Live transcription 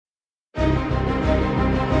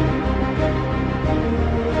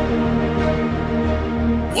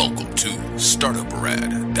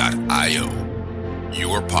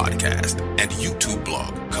podcast and YouTube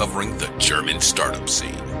blog covering the German startup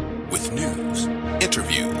scene with news,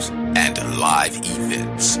 interviews, and live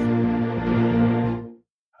events.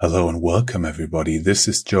 Hello and welcome everybody. This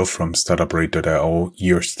is Joe from StartupRate.io,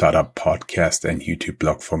 your startup podcast and YouTube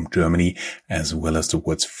blog from Germany, as well as the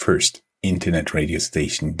world's first internet radio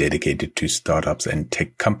station dedicated to startups and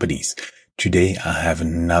tech companies. Today I have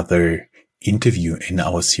another interview in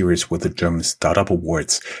our series with the German Startup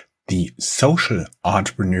Awards, the Social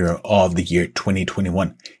Entrepreneur of the Year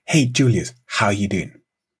 2021. Hey Julius, how are you doing?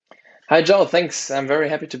 Hi Joe, thanks. I'm very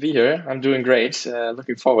happy to be here. I'm doing great.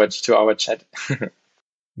 Looking forward to our chat.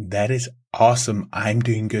 That is awesome. I'm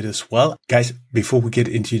doing good as well. Guys, before we get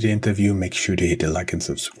into the interview, make sure to hit the like and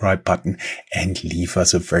subscribe button and leave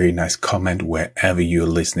us a very nice comment wherever you're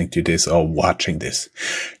listening to this or watching this.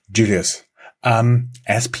 Julius,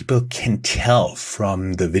 as people can tell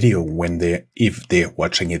from the video if they're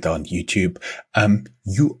watching it on YouTube,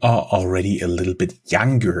 you are already a little bit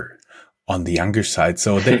younger, on the younger side.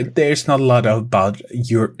 So there's not a lot about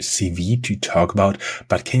your CV to talk about,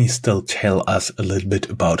 but can you still tell us a little bit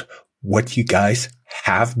about what you guys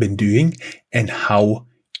have been doing and how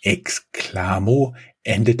Exclamo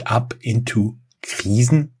ended up into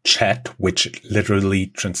Krisenchat, which literally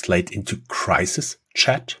translates into crisis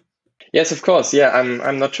chat? Yes, of course. Yeah,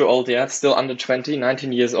 I'm not too old yet. Still under 20,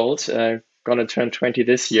 19 years old. Gonna turn 20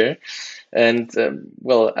 this year. And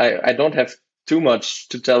I don't have too much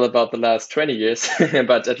to tell about the last 20 years,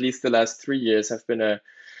 but at least the last 3 years have been a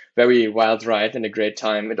very wild ride and a great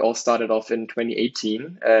time. It all started off in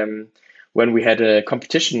 2018 when we had a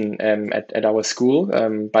competition at our school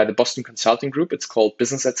by the Boston Consulting Group. It's called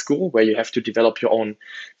Business at School, where you have to develop your own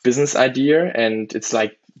business idea. And it's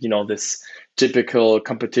like, this typical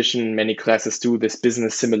competition many classes do, this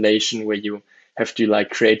business simulation where you have to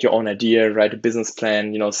create your own idea, write a business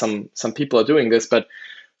plan. Some people are doing this, but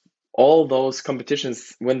all those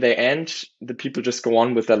competitions, when they end, the people just go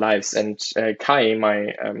on with their lives. And Kai,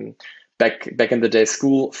 my back in the day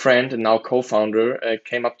school friend and now co-founder,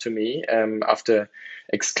 came up to me after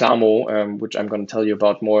Exclamo, which I'm going to tell you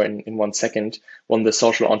about more in 1 second, won the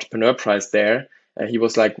Social Entrepreneur Prize there. He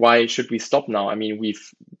was like, why should we stop now? I mean,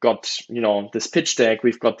 we've got, this pitch deck,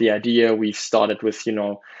 we've got the idea, we've started with,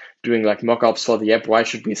 doing mock-ups for the app. Why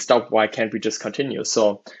should we stop? Why can't we just continue?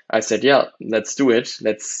 So I said, yeah, let's do it.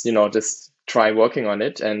 Let's, just try working on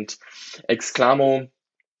it. And Exclamo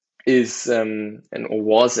is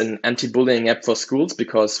was an anti-bullying app for schools,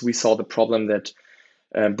 because we saw the problem that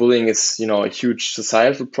bullying is, a huge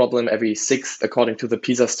societal problem. Every sixth, according to the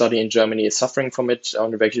PISA study in Germany, is suffering from it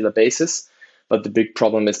on a regular basis. But the big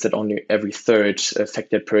problem is that only every third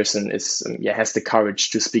affected person has the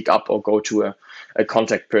courage to speak up or go to a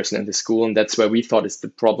contact person in the school. And that's where we thought is the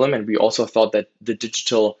problem. And we also thought that the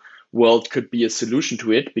digital world could be a solution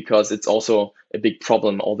to it, because it's also a big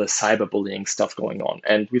problem, all the cyberbullying stuff going on.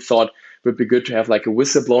 And we thought it would be good to have a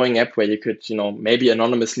whistleblowing app where you could, maybe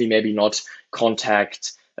anonymously, maybe not,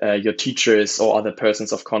 contact your teachers or other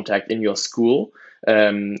persons of contact in your school,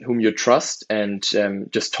 whom you trust, and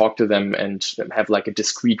just talk to them and have a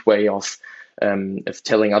discreet way of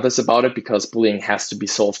telling others about it, because bullying has to be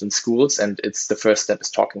solved in schools, and it's the first step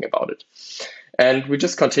is talking about it. And we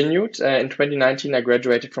just continued. In 2019, I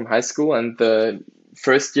graduated from high school, and the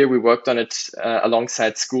first year we worked on it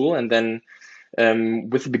alongside school. And then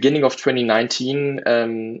with the beginning of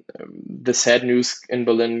 2019, the sad news in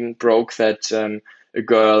Berlin broke that a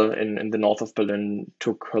girl in the north of Berlin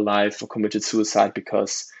took her life or committed suicide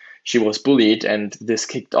because she was bullied. And this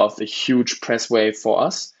kicked off a huge press wave for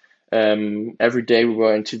us. Every day we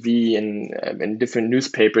were in TV and in different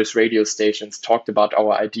newspapers, radio stations, talked about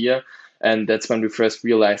our idea. And that's when we first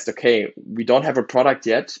realized, okay, we don't have a product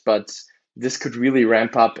yet, but this could really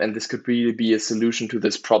ramp up and this could really be a solution to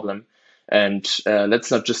this problem. And let's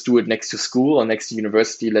not just do it next to school or next to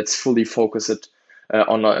university. Let's fully focus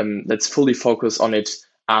on it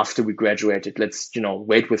after we graduated. Let's,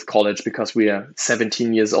 wait with college because we are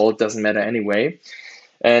 17 years old, doesn't matter anyway.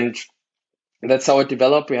 And that's how it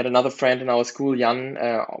developed. We had another friend in our school, Jan,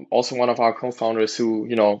 also one of our co-founders, who,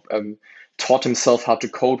 taught himself how to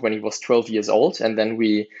code when he was 12 years old. And then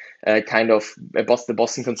we the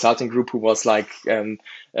Boston Consulting Group, who was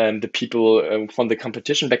the people from the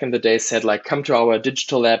competition back in the day, said come to our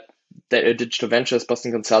digital lab, Digital Ventures,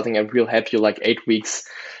 Boston Consulting, and we'll help you 8 weeks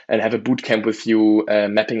and have a boot camp with you,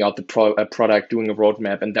 mapping out the product, doing a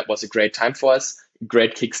roadmap. And that was a great time for us,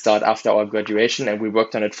 great kickstart after our graduation. And we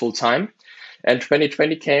worked on it full time. And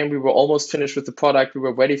 2020 came, we were almost finished with the product. We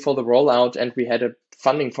were ready for the rollout, and we had a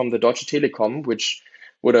funding from the Deutsche Telekom, which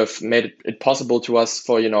would have made it possible to us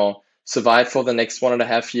for, survive for the next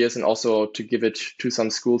 1.5 years, and also to give it to some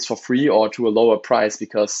schools for free or to a lower price,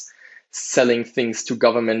 because selling things to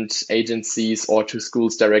government agencies or to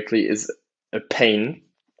schools directly is a pain.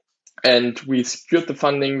 And we secured the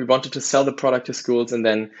funding. We wanted to sell the product to schools, and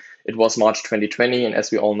then it was March 2020, and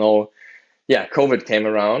as we all know, COVID came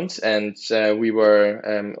around, and we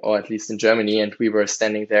were, or at least in Germany, and we were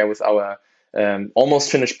standing there with our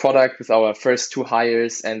almost finished product with our first 2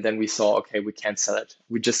 hires, and then we saw, okay, we can't sell it.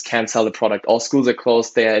 We just can't sell the product. All schools are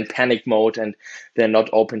closed. They're in panic mode, and they're not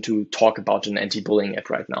open to talk about an anti-bullying app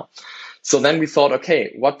right now. So then we thought,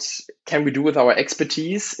 okay, what can we do with our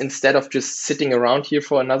expertise instead of just sitting around here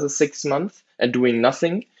for another 6 months and doing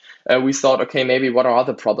nothing? We thought, okay, maybe what are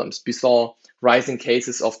other problems? We saw rising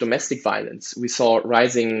cases of domestic violence. We saw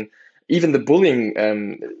rising, even the bullying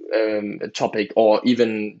topic, or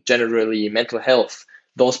even generally mental health.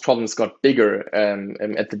 Those problems got bigger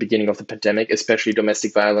at the beginning of the pandemic, especially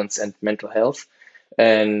domestic violence and mental health.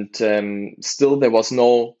 And still there was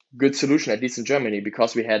no good solution, at least in Germany,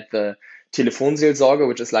 because we had the Telefonseelsorge,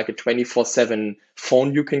 which is like a 24/7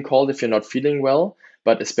 phone you can call if you're not feeling well.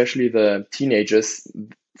 But especially the teenagers,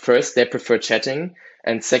 first, they prefer chatting.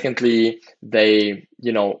 And secondly, they,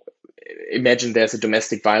 imagine there's a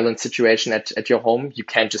domestic violence situation at your home. You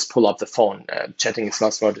can't just pull up the phone. Chatting is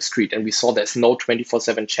not so discreet. And we saw there's no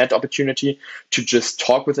 24/7 chat opportunity to just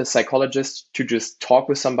talk with a psychologist, to just talk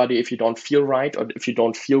with somebody if you don't feel right or if you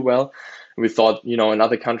don't feel well. We thought, in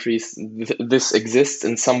other countries, this exists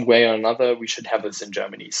in some way or another. We should have this in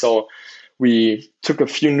Germany. So we took a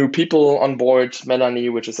few new people on board. Melanie,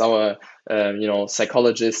 which is our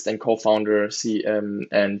psychologist and co-founder,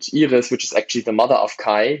 and Iris, which is actually the mother of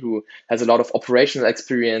Kai, who has a lot of operational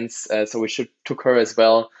experience. So we took her as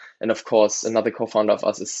well. And of course, another co-founder of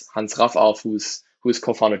us is Hans Raffauf, who's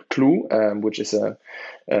co-founded Clue, which is a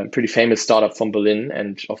pretty famous startup from Berlin.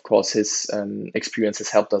 And of course, his experience has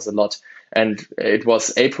helped us a lot. And it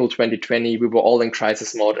was April 2020. We were all in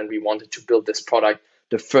crisis mode, and we wanted to build this product,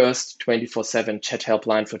 the first 24/7 chat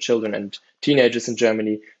helpline for children and teenagers in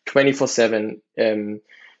Germany, 24/7,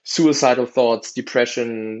 suicidal thoughts,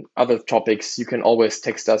 depression, other topics. You can always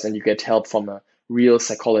text us and you get help from a real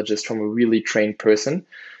psychologist, from a really trained person.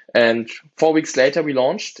 And 4 weeks later, we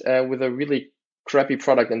launched with a really crappy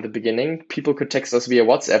product in the beginning. People could text us via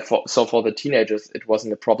WhatsApp. So for the teenagers, it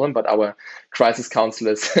wasn't a problem, but our crisis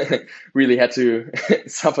counselors really had to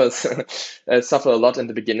suffer a lot in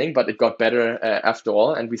the beginning, but it got better after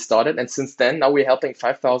all. And we started. And since then, now we're helping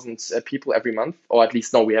 5,000 people every month, or at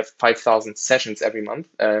least, no, we have 5,000 sessions every month.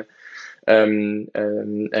 1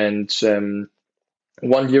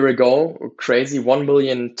 year ago, crazy 1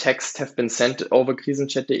 million texts have been sent over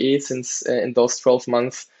krisenchat.de since in those 12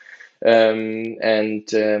 months. We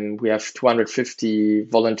have 250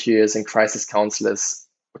 volunteers and crisis counselors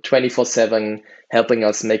 24/7 helping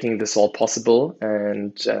us making this all possible.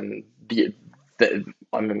 And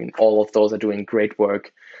all of those are doing great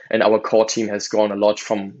work. And our core team has grown a lot,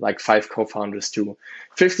 from like 5 co-founders to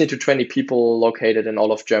 15 to 20 people located in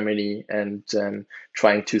all of Germany, and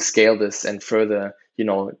trying to scale this and further,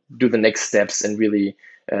 do the next steps and really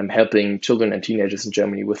helping children and teenagers in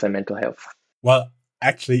Germany with their mental health. Well,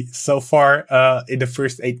 actually, so far in the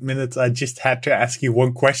first 8 minutes, I just had to ask you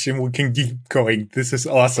one question. We can keep going. This is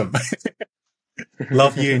awesome.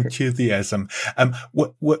 Love your enthusiasm.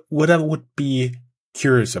 What I would be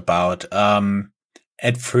curious about,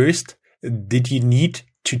 at first, did you need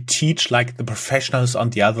to teach like the professionals on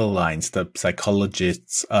the other lines, the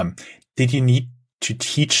psychologists? Did you need to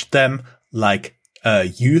teach them like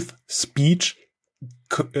youth speech,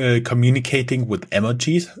 communicating with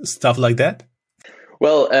emojis, stuff like that?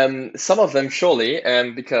 Well, some of them surely,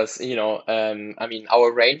 because,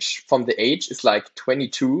 our range from the age is like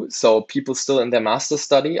 22. So people still in their master's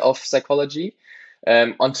study of psychology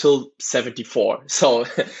until 74. So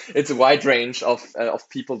it's a wide range of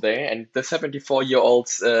people there. And the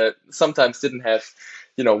 74-year-olds sometimes didn't have,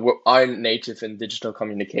 aren't native in digital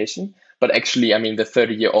communication. But actually, the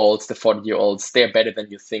 30-year-olds, the 40-year-olds, they're better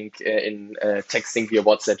than you think in texting via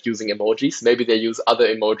WhatsApp using emojis. Maybe they use other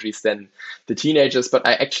emojis than the teenagers, but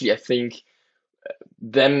I think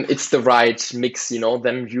it's the right mix,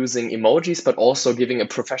 them using emojis, but also giving a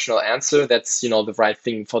professional answer. That's, the right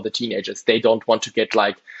thing for the teenagers. They don't want to get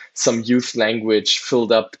like some youth language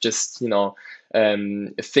filled up, just,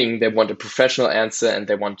 thing. They want a professional answer, and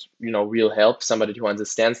they want, real help, somebody who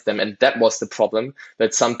understands them. And that was the problem,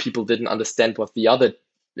 that some people didn't understand what the other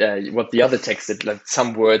texted. Like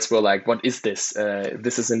some words were like, what is this?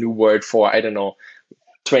 This is a new word for, I don't know,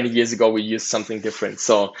 20 years ago, we used something different.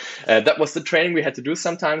 So that was the training we had to do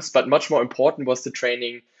sometimes, but much more important was the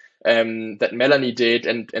training that Melanie did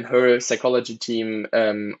and her psychology team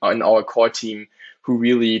and our core team, who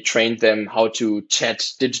really trained them how to chat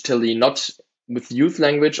digitally, not with youth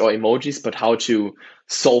language or emojis, but how to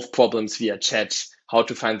solve problems via chat, how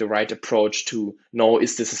to find the right approach to know,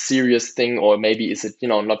 is this a serious thing, or maybe is it,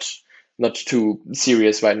 not too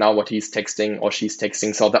serious right now what he's texting or she's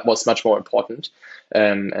texting. So that was much more important,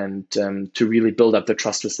 and to really build up the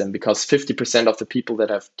trust with them, because 50% of the people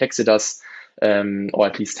that have texted us, or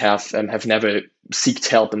at least have never sought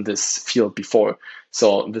help in this field before.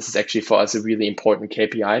 So this is actually for us a really important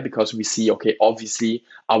KPI, because we see, okay, obviously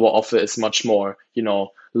our offer is much more,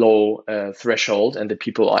 low threshold, and the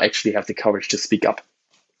people are actually have the courage to speak up.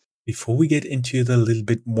 Before we get into the little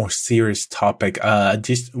bit more serious topic,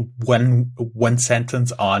 just one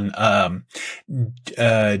sentence on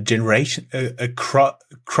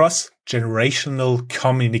cross generational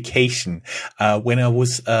communication.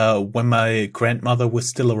 When my grandmother was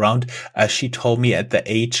still around, she told me at the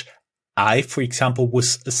age I, for example,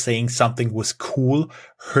 was saying something was cool,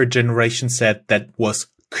 her generation said that was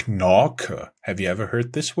knorke. Have you ever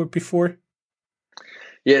heard this word before?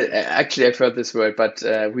 Yeah, actually, I've heard this word, but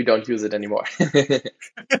we don't use it anymore.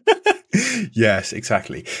 Yes,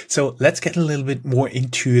 exactly. So let's get a little bit more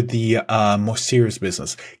into the more serious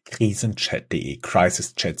business. Krisenchat.de,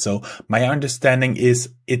 crisis chat. So my understanding is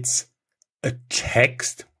it's a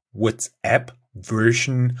text WhatsApp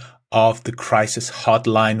version of the crisis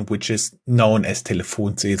hotline, which is known as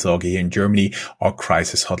Telefonseelsorge here in Germany, or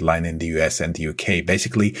crisis hotline in the US and the UK.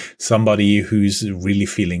 Basically, somebody who's really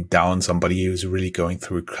feeling down, somebody who's really going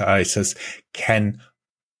through a crisis can,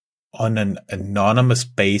 on an anonymous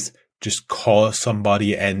base, just call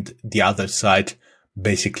somebody, and the other side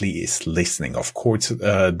basically is listening. Of course,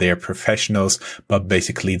 they're professionals, but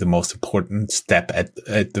basically the most important step at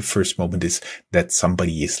the first moment is that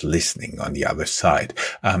somebody is listening on the other side.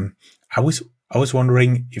 I was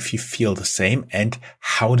wondering if you feel the same, and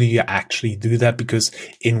how do you actually do that? Because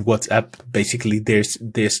in WhatsApp, basically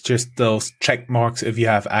there's just those check marks. If you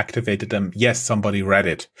have activated them, yes, somebody read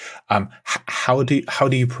it. How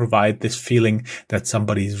do you provide this feeling that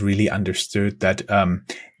somebody's really understood,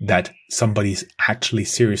 that somebody's actually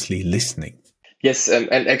seriously listening? Yes, and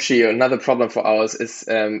actually another problem for ours is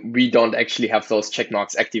we don't actually have those check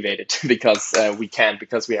marks activated because we can't,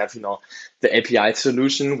 because we have, the API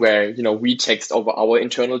solution where, we text over our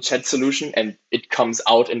internal chat solution and it comes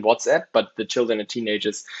out in WhatsApp, but the children and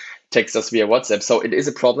teenagers text us via WhatsApp. So it is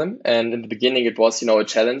a problem. And in the beginning, it was, a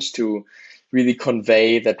challenge to really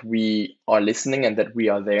convey that we are listening and that we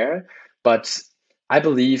are there. But I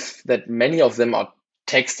believe that many of them are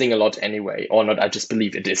texting a lot anyway, or not. I just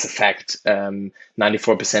believe it is a fact.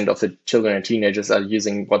 94% of the children and teenagers are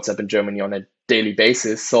using WhatsApp in Germany on a daily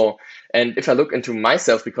basis. So, and if I look into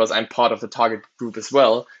myself, because I'm part of the target group as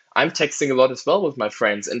well, I'm texting a lot as well with my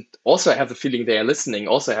friends, and also I have the feeling they are listening.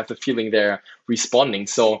 Also, I have the feeling they're responding.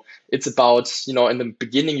 So it's about, in the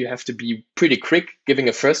beginning, you have to be pretty quick, giving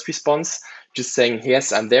a first response, just saying,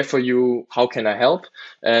 yes, I'm there for you. How can I help?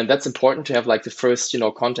 And that's important to have like the first,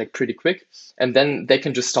 contact pretty quick. And then they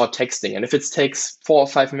can just start texting. And if it takes 4 or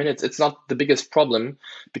 5 minutes, it's not the biggest problem,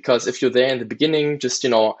 because if you're there in the beginning, just,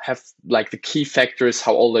 have like the key factors.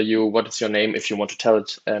 How old are you? What is your name? If you want to tell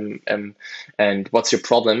it, and what's your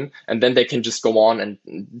problem? And then they can just go on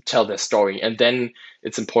and tell their story. And then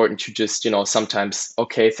it's important to just, sometimes,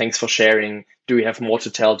 okay, thanks for sharing. Do we have more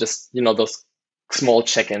to tell? Just, those small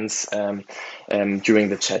check-ins during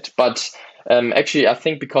the chat. But actually, I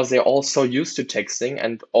think because they're all so used to texting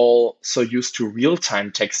and all so used to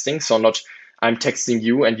real-time texting, so not I'm texting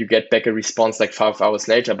you and you get back a response like 5 hours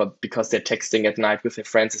later, but because they're texting at night with their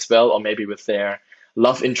friends as well, or maybe with their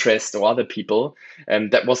love interest or other people,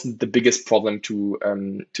 that wasn't the biggest problem to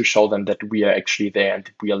show them that we are actually there and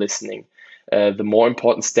that we are listening. The more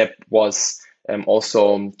important step was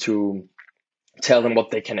also to tell them what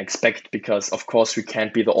they can expect, because of course we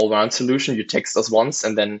can't be the all-round solution. You text us once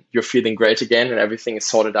and then you're feeling great again and everything is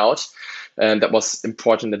sorted out. And that was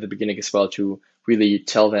important at the beginning as well, to really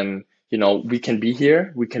tell them, we can be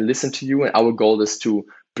here, we can listen to you, and our goal is to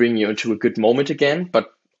bring you into a good moment again.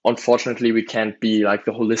 But unfortunately, we can't be like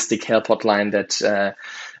the holistic help hotline that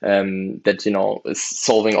is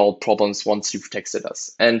solving all problems once you've texted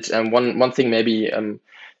us. And one thing maybe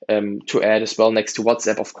to add as well, next to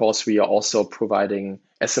WhatsApp, of course, we are also providing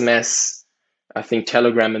SMS, I think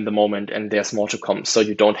Telegram in the moment, and there's more to come. So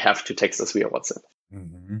you don't have to text us via WhatsApp.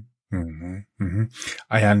 Mm-hmm. Mm-hmm. Mm-hmm.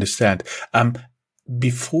 I understand.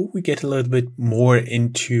 Before we get a little bit more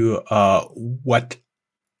into what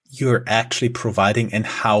you're actually providing and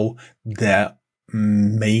how the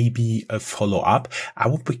maybe a follow-up. I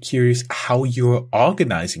would be curious how you're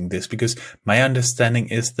organizing this, because my understanding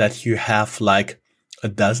is that you have like a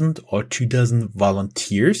dozen or 24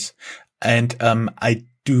 volunteers. And I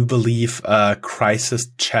do believe crisis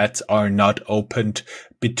chats are not opened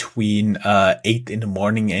between 8 in the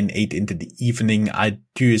morning and 8 in the evening. I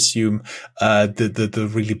do assume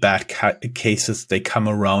the really bad cases, they come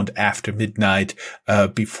around after midnight,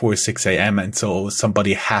 before 6 a.m. And so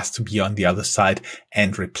somebody has to be on the other side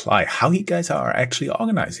and reply. How you guys are actually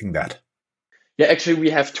organizing that? Yeah, actually,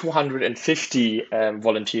 we have 250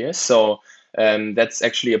 volunteers. So that's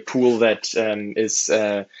actually a pool that is,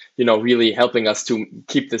 really helping us to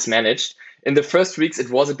keep this managed. In the first weeks, it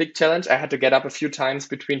was a big challenge. I had to get up a few times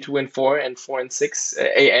between 2 and 4 and 4 and 6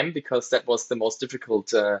 a.m. because that was the most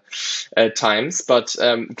difficult times. But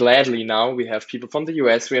gladly now we have people from the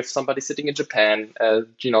US. We have somebody sitting in Japan,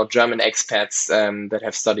 German expats that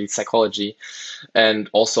have studied psychology. And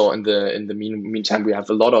also in the meantime, we have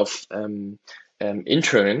a lot of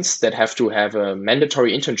interns that have to have a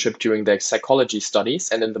mandatory internship during their psychology studies.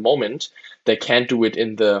 And in the moment, they can't do it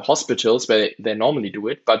in the hospitals where they normally do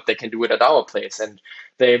it, but they can do it at our place. And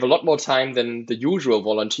they have a lot more time than the usual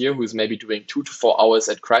volunteer who's maybe doing 2 to 4 hours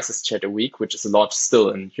at Crisis Chat a week, which is a lot still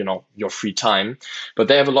in, your free time. But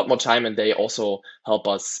they have a lot more time, and they also help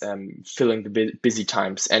us filling the busy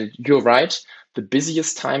times. And you're right. The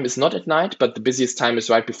busiest time is not at night, but the busiest time is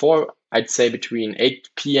right before, I'd say between 8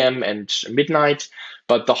 p.m. and midnight.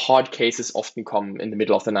 But the hard cases often come in the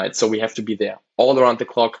middle of the night. So we have to be there all around the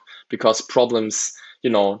clock, because problems,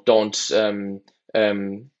 don't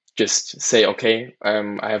just say, okay,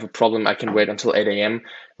 I have a problem, I can wait until 8 a.m.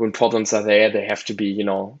 When problems are there, they have to be,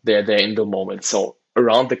 they're there in the moment. So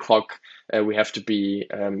around the clock, we have to be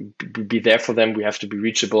there for them. We have to be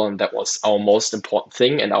reachable. And that was our most important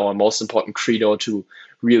thing and our most important credo, to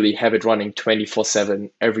really have it running 24/7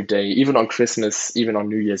 every day, even on Christmas, even on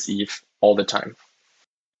New Year's Eve, all the time.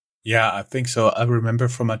 Yeah, I think so. I remember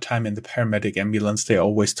from my time in the paramedic ambulance, they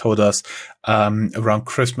always told us around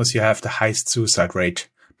Christmas you have the highest suicide rate,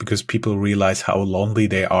 because people realize how lonely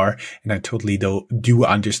they are. And I totally do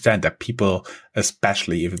understand that people,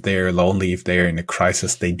 especially if they're lonely, if they're in a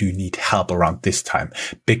crisis, they do need help around this time.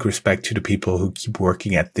 Big respect to the people who keep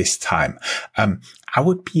working at this time. I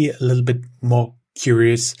would be a little bit more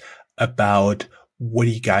curious about what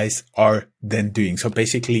you guys are then doing. So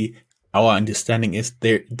basically, our understanding is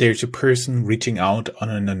there's a person reaching out on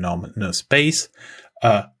an anonymous base,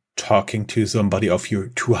 talking to somebody of your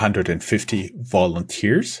 250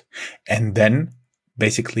 volunteers. And then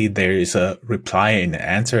basically there is a reply and an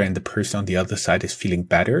answer, and the person on the other side is feeling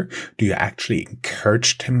better. Do you actually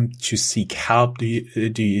encourage them to seek help? Do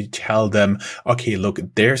you tell them, okay, look,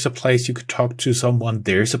 there's a place you could talk to someone.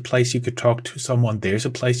 There's a place you could talk to someone. There's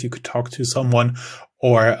a place you could talk to someone.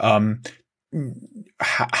 Or,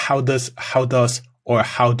 how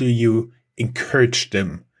do you encourage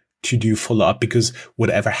them to do follow up? Because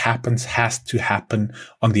whatever happens has to happen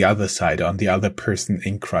on the other side, on the other person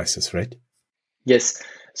in crisis, right? Yes.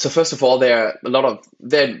 So first of all,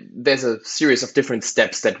 there's a series of different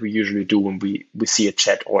steps that we usually do when we see a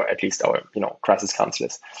chat, or at least our, crisis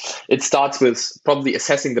counselors. It starts with probably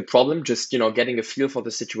assessing the problem, just, getting a feel for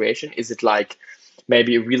the situation. Is it like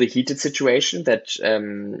maybe a really heated situation that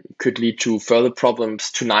could lead to further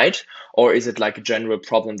problems tonight? Or is it like a general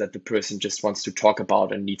problem that the person just wants to talk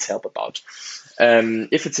about and needs help about?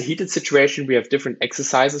 If it's a heated situation, we have different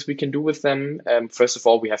exercises we can do with them. First of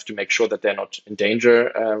all, we have to make sure that they're not in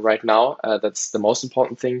danger right now. That's the most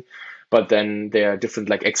important thing. But then there are different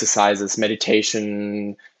like exercises,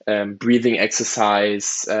 meditation, breathing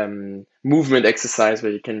exercise, movement exercise,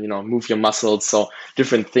 where you can, move your muscles. So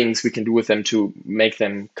different things we can do with them to make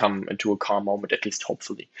them come into a calm moment, at least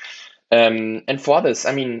hopefully. And for others,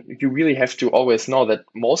 I mean, you really have to always know that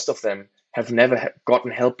most of them have never gotten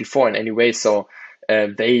help before in any way. So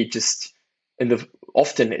they just,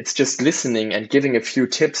 often it's just listening and giving a few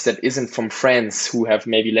tips that isn't from friends who have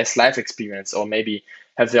maybe less life experience, or maybe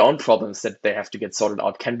have their own problems that they have to get sorted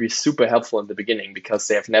out, can be super helpful in the beginning, because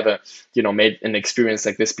they have never, made an experience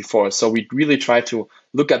like this before. So we really try to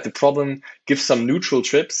look at the problem, give some neutral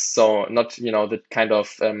tips. So not, the kind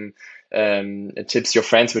of tips your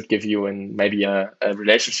friends would give you in maybe a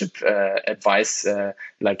relationship advice,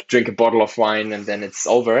 like drink a bottle of wine and then it's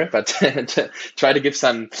over, but try to give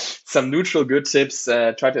some neutral good tips,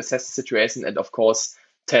 try to assess the situation, and of course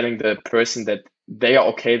telling the person that they are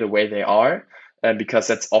okay the way they are, because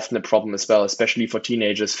that's often a problem as well, especially for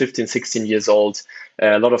teenagers, 15, 16 years old,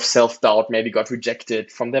 a lot of self-doubt, maybe got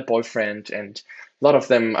rejected from their boyfriend, and a lot of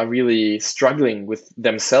them are really struggling with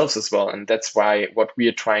themselves as well. And that's why what we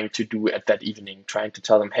are trying to do at that evening, trying to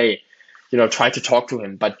tell them, hey, try to talk to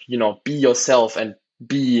him, but, be yourself and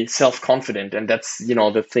be self-confident. And that's,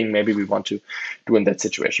 the thing maybe we want to do in that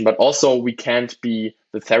situation. But also we can't be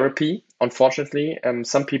the therapy, unfortunately.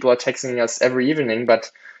 Some people are texting us every evening,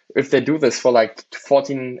 but if they do this for like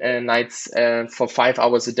 14 nights for 5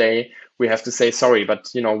 hours a day, we have to say sorry,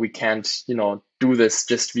 but we can't do this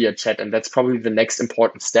just via chat. And that's probably the next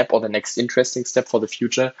important step, or the next interesting step for the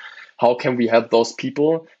future. How can we help those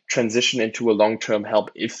people transition into a long-term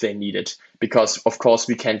help if they need it? Because of course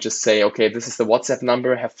we can't just say, okay, this is the WhatsApp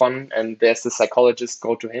number, have fun, and there's the psychologist,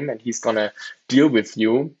 go to him and he's gonna deal with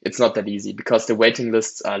you. It's not that easy, because the waiting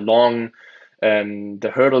lists are long.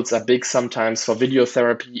 The hurdles are big sometimes for video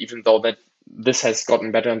therapy, even though that this has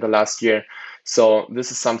gotten better in the last year. So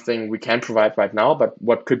this is something we can provide right now, but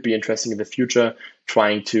what could be interesting in the future,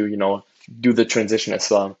 trying to, do the transition as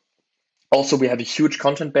well. Also, we have a huge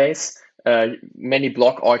content base, many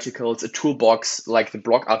blog articles, a toolbox. Like the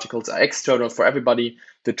blog articles are external for everybody.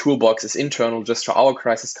 The toolbox is internal just for our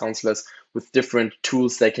crisis counselors, with different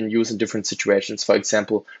tools they can use in different situations. For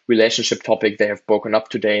example, relationship topic they have broken up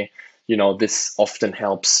today. This often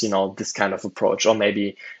helps, this kind of approach. Or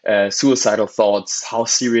maybe suicidal thoughts, how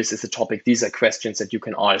serious is the topic? These are questions that you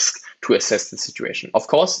can ask to assess the situation. Of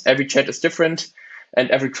course, every chat is different and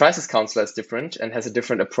every crisis counselor is different and has a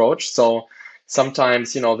different approach. So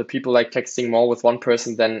sometimes, the people like texting more with one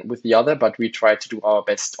person than with the other, but we try to do our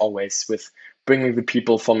best always with bringing the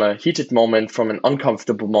people from a heated moment, from an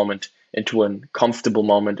uncomfortable moment, into a comfortable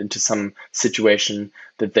moment, into some situation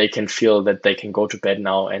that they can feel that they can go to bed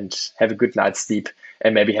now and have a good night's sleep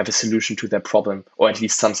and maybe have a solution to their problem, or at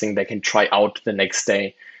least something they can try out the next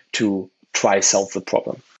day to try solve the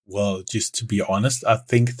problem. Well, just to be honest, I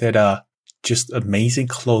think that are just amazing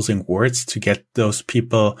closing words to get those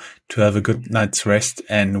people to have a good night's rest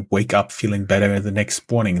and wake up feeling better the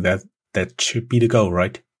next morning. That should be the goal,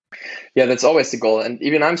 right? Yeah, that's always the goal. And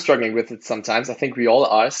even I'm struggling with it sometimes. I think we all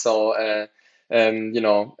are. So,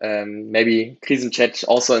 maybe Krisenchat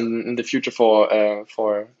also in the future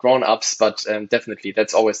for grown-ups, but definitely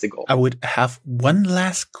that's always the goal. I would have one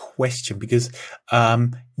last question, because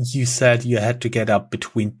you said you had to get up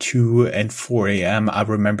between 2 and 4 a.m. I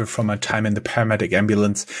remember from my time in the paramedic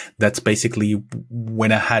ambulance, that's basically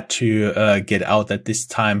when I had to get out at this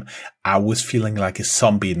time. I was feeling like a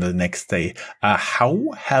zombie the next day.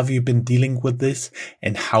 How have you been dealing with this,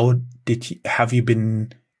 and how have you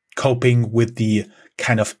been coping with the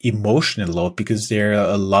kind of emotional load? Because there are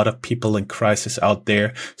a lot of people in crisis out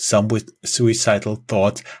there, some with suicidal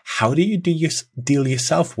thoughts. How do you deal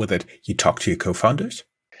yourself with it? You talk to your co-founders?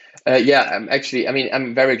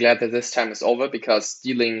 I'm very glad that this time is over, because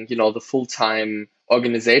dealing, the full-time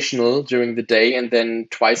organizational during the day and then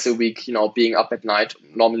twice a week, being up at night.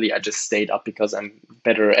 Normally I just stayed up because I'm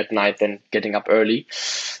better at night than getting up early.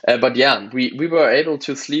 But yeah, we were able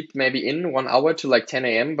to sleep maybe in 1 hour to like 10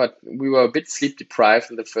 a.m., but we were a bit sleep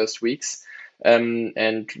deprived in the first weeks.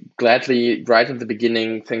 And gladly, right at the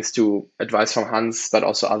beginning, thanks to advice from Hans, but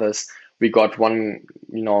also others, we got one,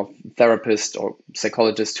 therapist or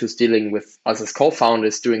psychologist who's dealing with us as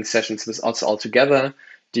co-founders, doing sessions with us all together,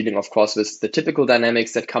 dealing, of course, with the typical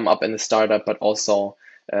dynamics that come up in the startup, but also,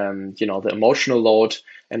 the emotional load.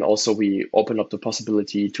 And also we open up the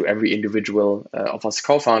possibility to every individual of us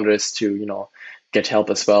co-founders to, get help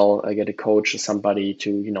as well, get a coach or somebody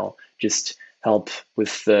to, just help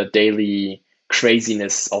with the daily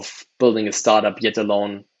craziness of building a startup, yet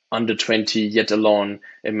alone under 20, yet alone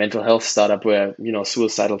a mental health startup where,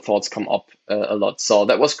 suicidal thoughts come up a lot. So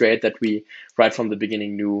that was great that we, right from the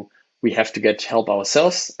beginning, knew we have to get help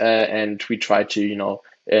ourselves, and we try to,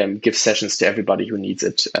 give sessions to everybody who needs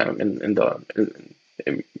it.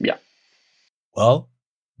 Well,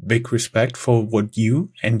 big respect for what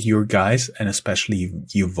you and your guys, and especially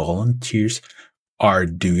you volunteers, are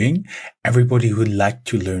doing. Everybody who'd like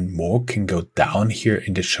to learn more can go down here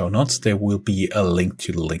in the show notes. There will be a link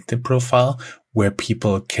to the LinkedIn profile where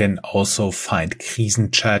people can also find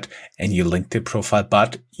Krisenchat and your LinkedIn profile.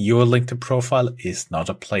 But your LinkedIn profile is not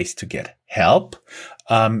a place to get help.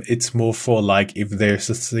 It's more for like if there's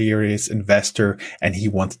a serious investor and he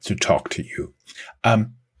wants to talk to you.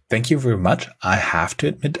 Thank you very much. I have to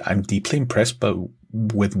admit, I'm deeply impressed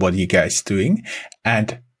with what you guys doing.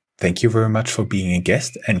 And thank you very much for being a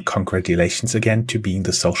guest, and congratulations again to being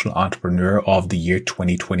the Social Entrepreneur of the Year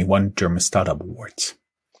 2021 German Startup Awards.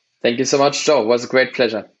 Thank you so much, Joe. It was a great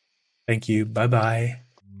pleasure. Thank you. Bye-bye.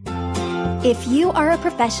 If you are a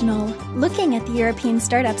professional looking at the European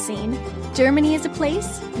startup scene, Germany is a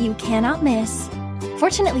place you cannot miss.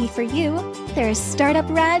 Fortunately for you, there is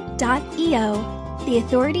StartupRad.io, the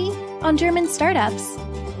authority on German startups.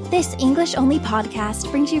 This English-only podcast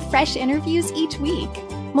brings you fresh interviews each week.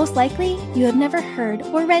 Most likely, you have never heard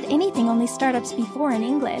or read anything on these startups before in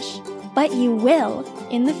English, but you will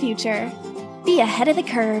in the future. Be ahead of the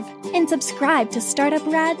curve and subscribe to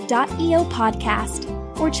StartupRad.io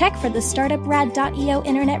podcast, or check for the StartupRad.io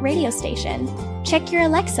internet radio station. Check your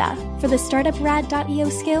Alexa for the StartupRad.io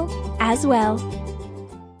skill as well.